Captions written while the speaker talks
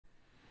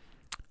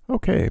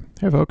Okay,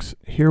 hey folks,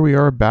 here we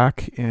are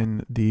back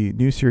in the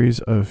new series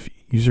of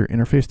user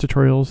interface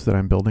tutorials that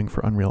I'm building for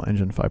Unreal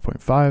Engine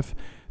 5.5.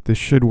 This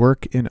should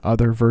work in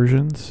other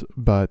versions,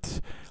 but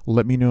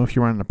let me know if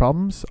you run into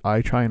problems.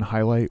 I try and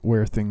highlight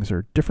where things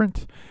are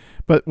different.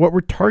 But what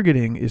we're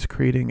targeting is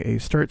creating a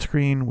start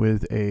screen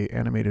with an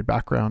animated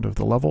background of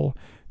the level,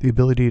 the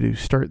ability to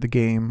start the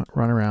game,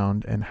 run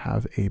around, and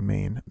have a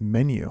main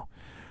menu.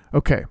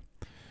 Okay,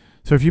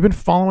 so if you've been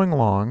following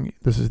along,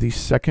 this is the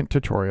second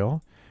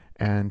tutorial.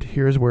 And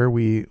here's where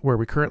we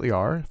currently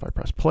are. If I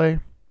press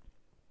play,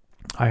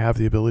 I have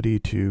the ability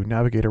to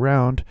navigate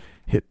around,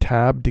 hit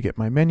tab to get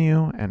my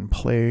menu, and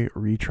play,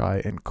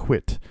 retry, and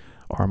quit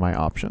are my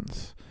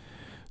options.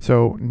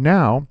 So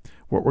now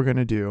what we're going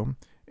to do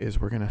is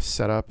we're going to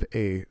set up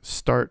a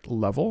start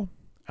level,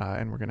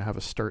 and we're going to have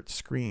a start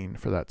screen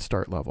for that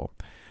start level.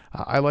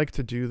 I like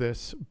to do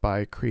this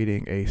by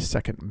creating a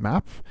second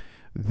map.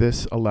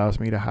 This allows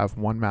me to have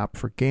one map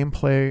for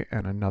gameplay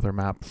and another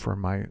map for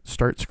my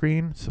start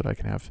screen so that I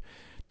can have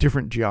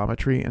different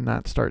geometry in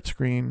that start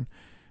screen.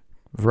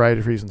 A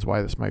variety of reasons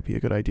why this might be a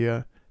good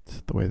idea.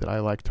 It's the way that I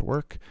like to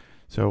work.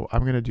 So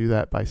I'm going to do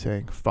that by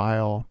saying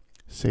File,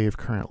 Save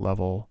Current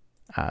Level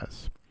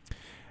As.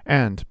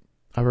 And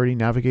I've already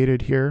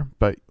navigated here,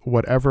 but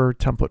whatever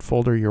template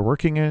folder you're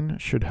working in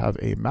should have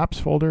a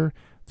Maps folder.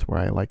 It's where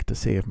I like to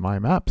save my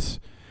maps.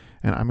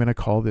 And I'm going to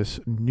call this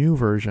new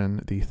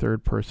version the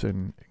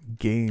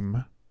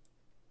ThirdPersonGameMap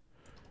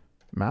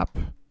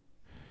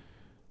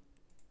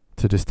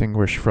to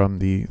distinguish from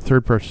the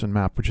ThirdPerson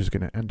map, which is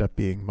going to end up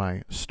being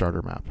my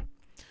starter map.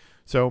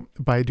 So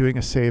by doing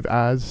a save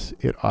as,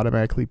 it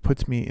automatically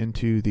puts me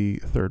into the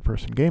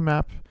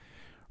ThirdPersonGameMap.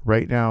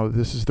 Right now,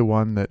 this is the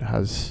one that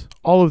has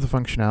all of the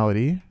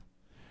functionality.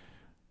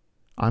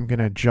 I'm going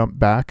to jump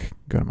back,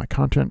 go to my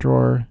content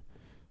drawer,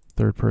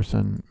 third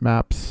person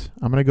maps.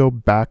 I'm going to go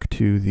back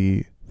to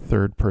the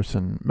third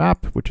person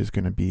map, which is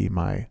going to be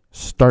my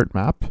start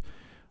map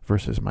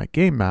versus my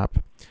game map.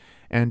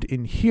 And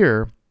in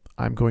here,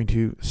 I'm going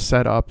to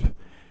set up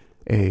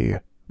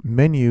a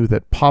menu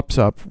that pops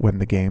up when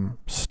the game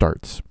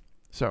starts.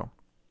 So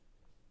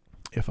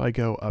if I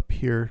go up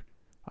here,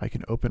 I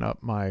can open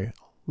up my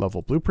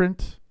level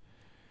blueprint.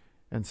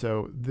 And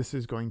so this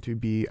is going to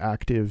be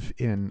active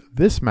in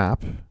this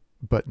map,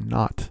 but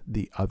not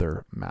the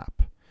other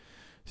map.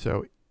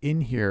 So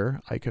in here,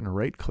 I can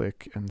right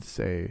click and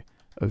say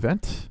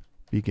Event,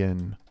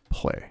 Begin,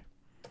 Play.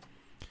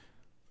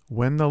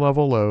 When the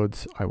level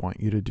loads, I want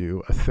you to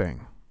do a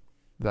thing.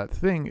 That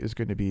thing is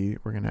going to be,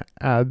 we're going to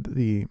add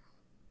the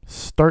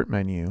start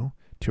menu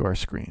to our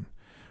screen.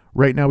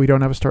 Right now we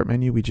don't have a start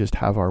menu, we just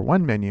have our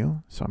one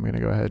menu. So I'm going to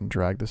go ahead and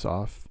drag this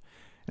off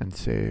and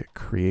say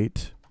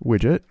Create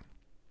Widget.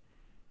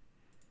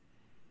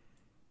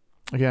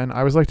 Again, I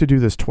always like to do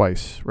this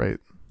twice, right?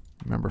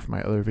 Remember from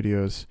my other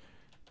videos,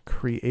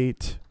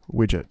 Create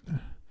Widget.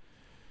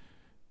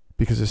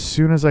 Because as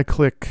soon as I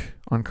click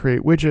on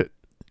Create Widget,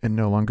 it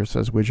no longer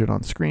says widget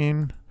on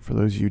screen. For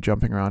those of you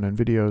jumping around in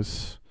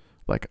videos,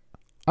 like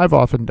I've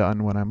often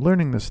done when I'm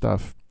learning this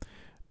stuff,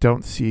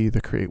 don't see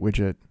the Create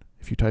Widget.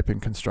 If you type in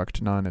construct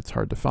none, it's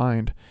hard to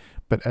find.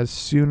 But as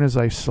soon as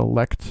I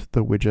select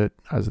the widget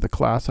as the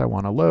class I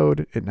want to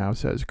load, it now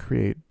says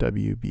Create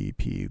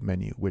WBP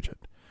Menu Widget.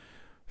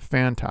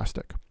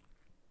 Fantastic.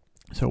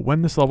 So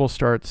when this level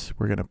starts,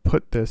 we're going to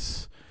put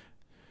this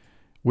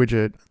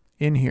widget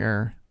in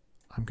here.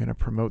 I'm going to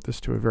promote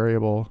this to a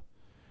variable.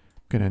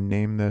 I'm going to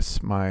name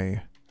this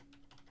my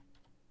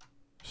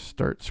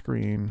start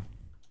screen.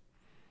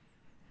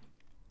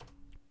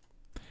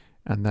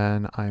 And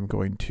then I'm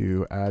going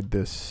to add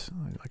this,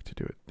 I like to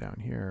do it down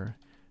here,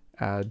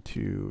 add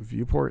to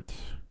Viewport.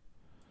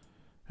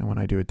 And when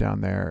I do it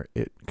down there,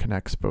 it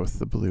connects both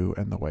the blue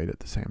and the white at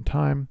the same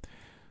time.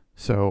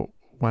 So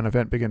when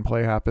event begin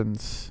play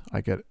happens,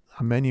 I get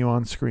a menu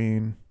on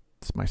screen.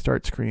 It's my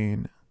start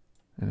screen,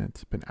 and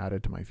it's been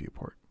added to my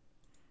viewport.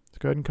 Let's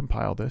go ahead and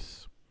compile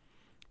this,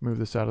 move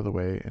this out of the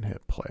way, and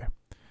hit play.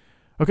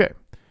 Okay,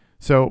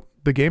 so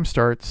the game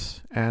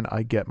starts, and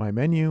I get my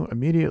menu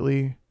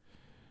immediately.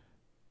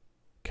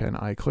 Can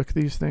I click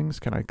these things?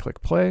 Can I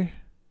click play?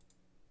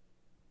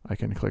 I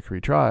can click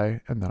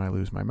retry, and then I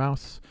lose my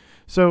mouse.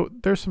 So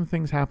there's some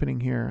things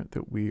happening here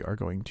that we are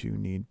going to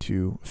need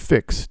to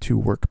fix to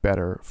work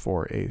better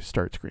for a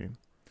start screen.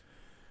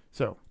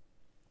 So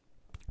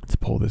let's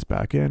pull this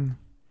back in.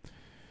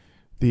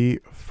 The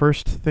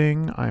first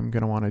thing I'm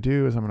going to want to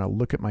do is I'm going to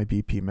look at my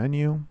BP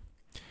menu,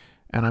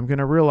 and I'm going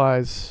to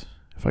realize,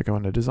 if I go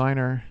into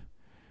Designer,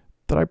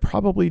 that I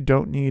probably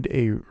don't need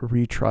a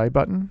retry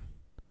button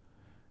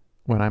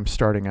when I'm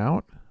starting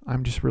out.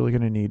 I'm just really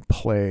going to need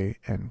play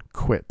and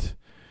quit.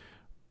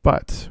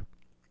 But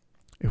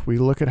if we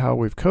look at how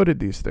we've coded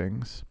these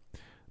things,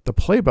 the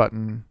play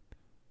button,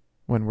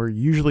 when we're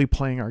usually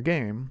playing our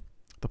game,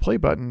 the play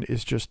button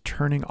is just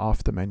turning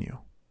off the menu.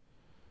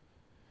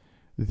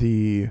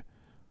 The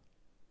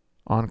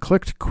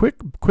on-clicked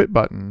quit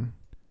button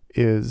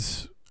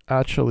is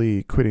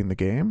actually quitting the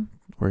game.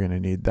 We're going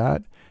to need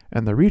that.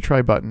 And the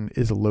retry button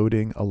is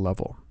loading a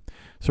level.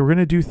 So we're going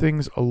to do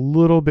things a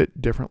little bit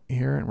differently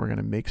here, and we're going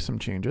to make some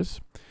changes.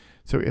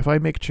 So if I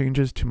make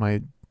changes to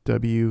my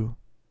WBP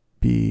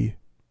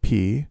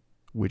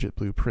widget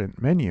blueprint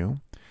menu,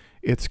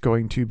 it's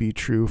going to be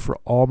true for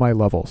all my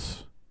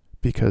levels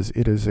because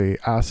it is an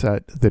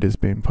asset that is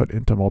being put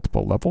into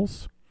multiple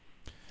levels.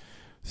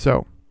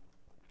 So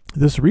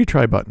this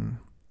retry button,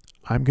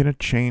 I'm going to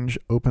change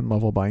open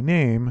level by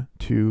name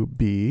to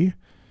be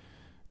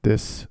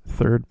this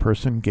third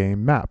person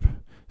game map.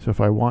 So if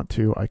I want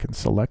to, I can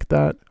select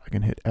that. I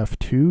can hit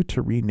F2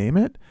 to rename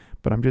it,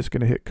 but I'm just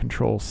going to hit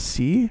Control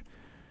C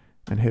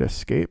and hit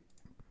escape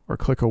or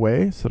click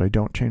away so that I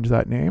don't change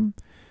that name.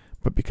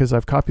 But because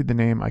I've copied the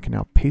name, I can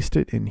now paste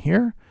it in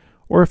here.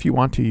 Or if you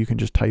want to, you can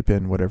just type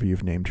in whatever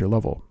you've named your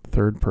level.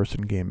 Third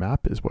person game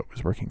map is what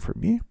was working for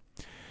me.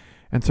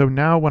 And so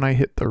now when I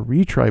hit the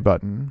retry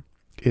button,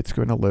 it's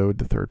going to load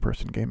the third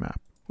person game map.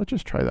 Let's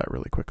just try that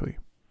really quickly.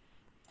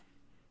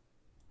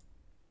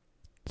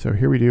 So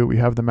here we do, we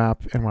have the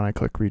map, and when I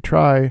click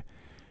retry,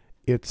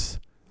 it's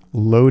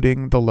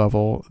loading the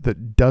level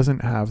that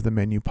doesn't have the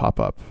menu pop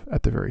up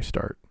at the very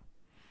start.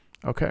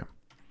 Okay,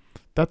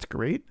 that's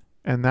great.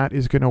 And that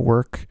is going to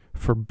work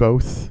for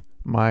both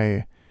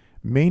my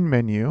main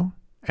menu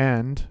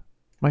and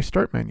my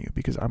start menu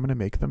because I'm going to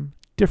make them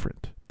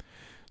different.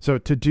 So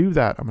to do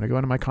that, I'm going to go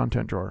into my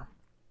content drawer.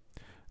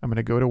 I'm going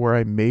to go to where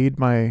I made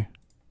my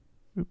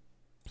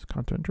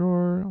content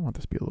drawer. I want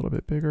this to be a little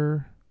bit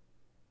bigger.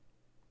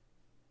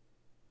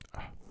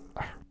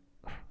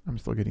 I'm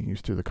still getting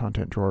used to the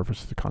content drawer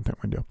versus the content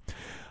window.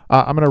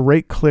 I'm going to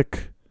right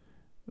click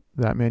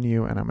that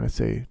menu and I'm going to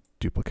say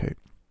duplicate.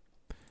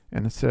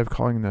 And instead of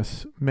calling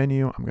this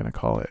menu, I'm going to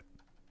call it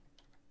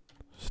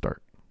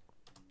start.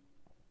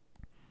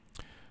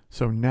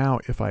 So now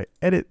if I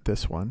edit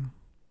this one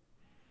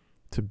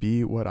to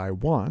be what I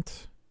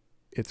want,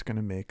 it's going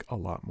to make a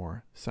lot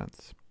more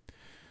sense.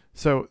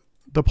 So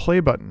the play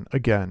button,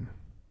 again,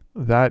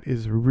 that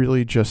is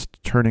really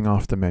just turning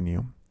off the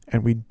menu.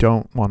 And we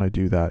don't want to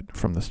do that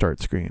from the start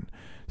screen.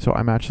 So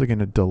I'm actually going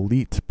to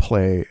delete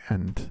play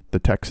and the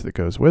text that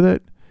goes with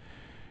it.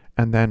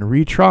 And then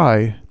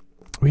retry,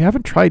 we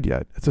haven't tried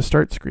yet. It's a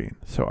start screen.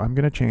 So I'm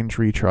going to change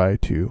retry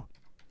to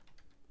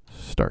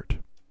start.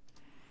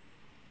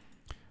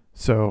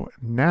 So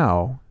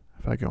now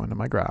if I go into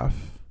my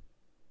graph,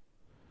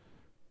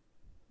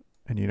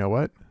 and you know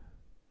what?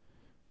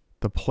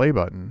 The play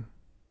button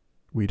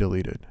we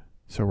deleted.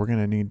 So we're going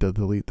to need to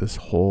delete this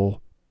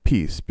whole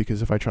piece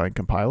because if I try and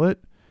compile it,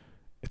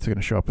 it's going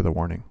to show up with a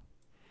warning.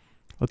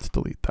 Let's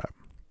delete that.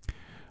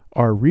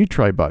 Our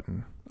retry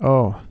button,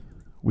 oh,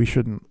 we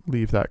shouldn't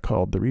leave that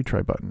called the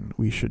retry button.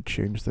 We should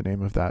change the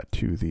name of that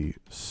to the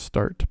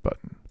start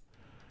button.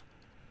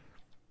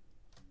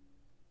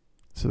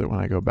 So that when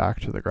I go back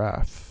to the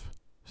graph,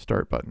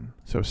 start button.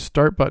 So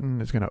start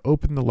button is going to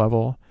open the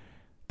level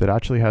that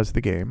actually has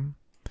the game,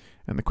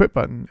 and the quit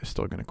button is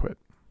still going to quit.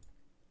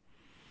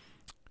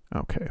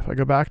 Okay, if I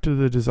go back to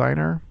the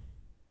designer,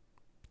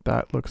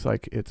 that looks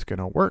like it's going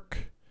to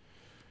work.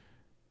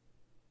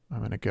 I'm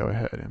going to go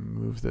ahead and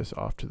move this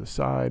off to the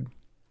side.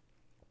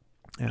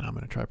 And I'm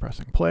going to try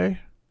pressing play.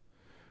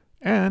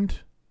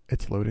 And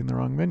it's loading the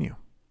wrong menu.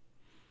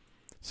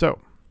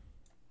 So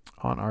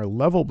on our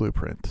level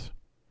blueprint,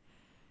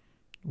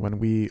 when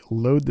we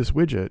load this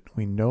widget,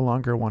 we no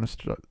longer want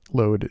to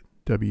load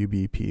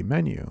WBP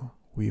menu.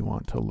 We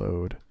want to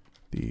load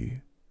the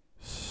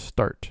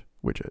start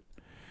widget.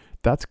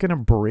 That's going to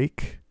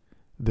break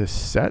this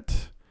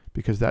set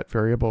because that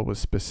variable was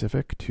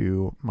specific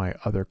to my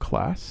other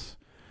class.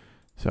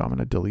 So I'm going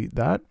to delete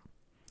that.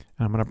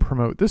 And I'm going to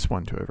promote this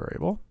one to a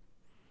variable.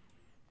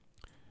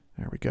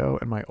 There we go.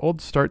 And my old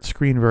start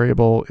screen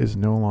variable is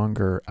no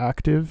longer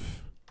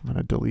active. I'm going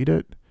to delete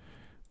it.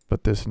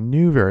 But this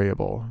new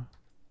variable,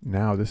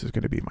 now this is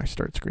going to be my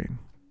start screen.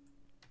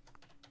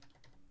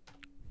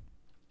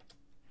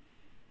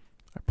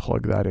 I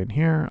plug that in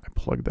here. I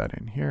plug that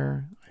in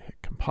here. I hit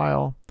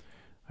compile.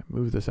 I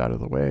move this out of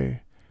the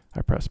way.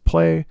 I press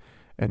play,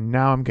 and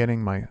now I'm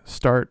getting my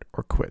start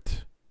or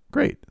quit.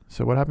 Great.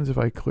 So what happens if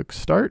I click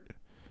start?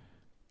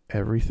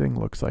 Everything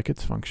looks like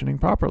it's functioning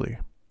properly.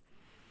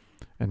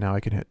 And now I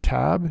can hit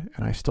tab,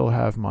 and I still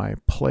have my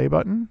play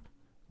button,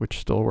 which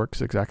still works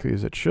exactly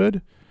as it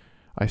should.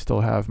 I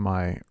still have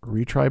my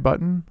retry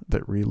button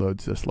that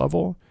reloads this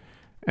level,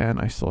 and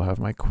I still have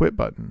my quit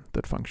button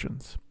that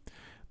functions.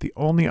 The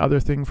only other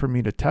thing for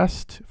me to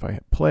test, if I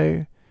hit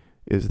play,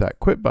 is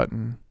that quit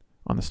button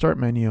on the start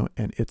menu,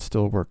 and it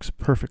still works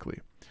perfectly.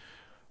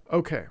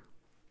 Okay,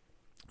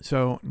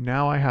 so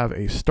now I have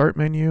a start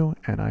menu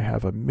and I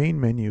have a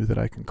main menu that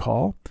I can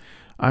call.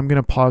 I'm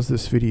going to pause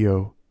this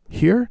video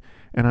here,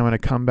 and I'm going to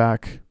come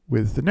back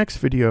with the next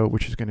video,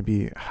 which is going to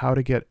be how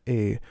to get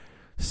a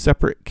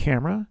separate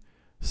camera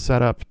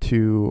set up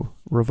to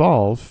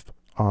revolve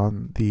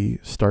on the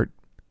start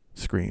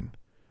screen.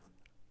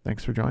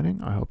 Thanks for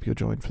joining. I hope you'll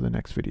join for the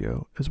next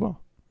video as well.